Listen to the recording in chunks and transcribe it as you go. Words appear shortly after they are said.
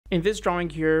In this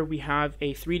drawing here, we have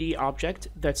a 3D object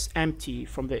that's empty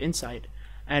from the inside.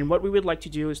 And what we would like to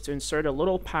do is to insert a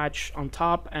little patch on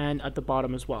top and at the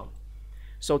bottom as well.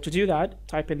 So to do that,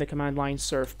 type in the command line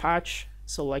SURFPATCH,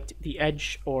 select the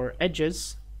edge or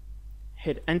edges,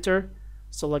 hit enter,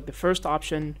 select the first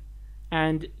option,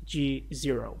 and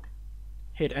G0.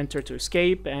 Hit enter to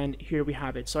escape, and here we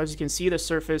have it. So as you can see, the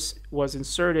surface was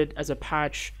inserted as a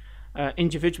patch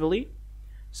individually.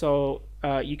 So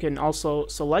you can also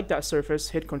select that surface,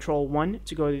 hit Control-1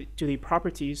 to go to the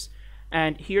properties,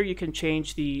 and here you can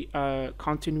change the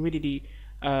continuity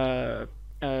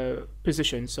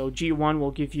position. So G1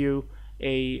 will give you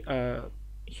a,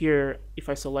 here if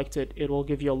I select it, it will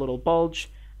give you a little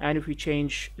bulge, and if we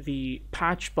change the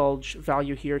patch bulge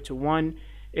value here to 1,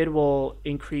 it will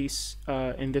increase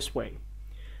in this way.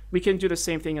 We can do the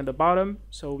same thing at the bottom,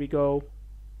 so we go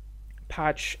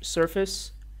patch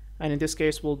surface, and in this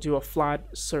case we'll do a flat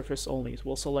surface only. So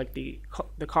we'll select the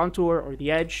contour or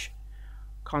the edge,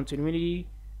 continuity,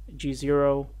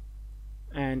 G0,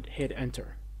 and hit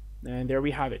enter. And there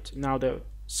we have it. Now the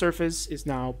surface is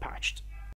now patched.